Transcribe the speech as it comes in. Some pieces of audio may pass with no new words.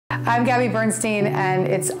I'm Gabby Bernstein, and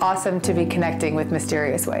it's awesome to be connecting with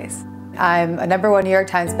Mysterious Ways. I'm a #1 New York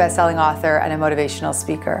Times bestselling author and a motivational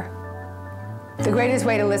speaker. The greatest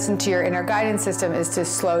way to listen to your inner guidance system is to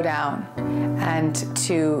slow down and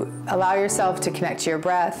to allow yourself to connect to your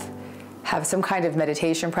breath, have some kind of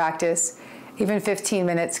meditation practice. Even 15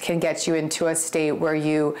 minutes can get you into a state where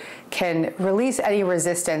you can release any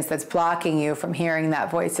resistance that's blocking you from hearing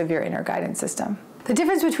that voice of your inner guidance system. The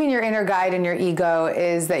difference between your inner guide and your ego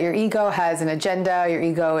is that your ego has an agenda. Your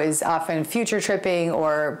ego is often future tripping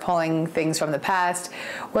or pulling things from the past,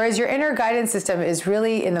 whereas your inner guidance system is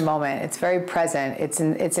really in the moment. It's very present.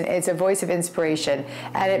 It's a voice of inspiration,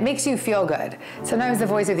 and it makes you feel good. Sometimes the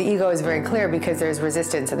voice of the ego is very clear because there's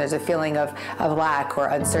resistance and there's a feeling of lack or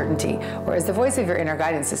uncertainty, whereas the voice of your inner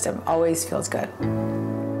guidance system always feels good.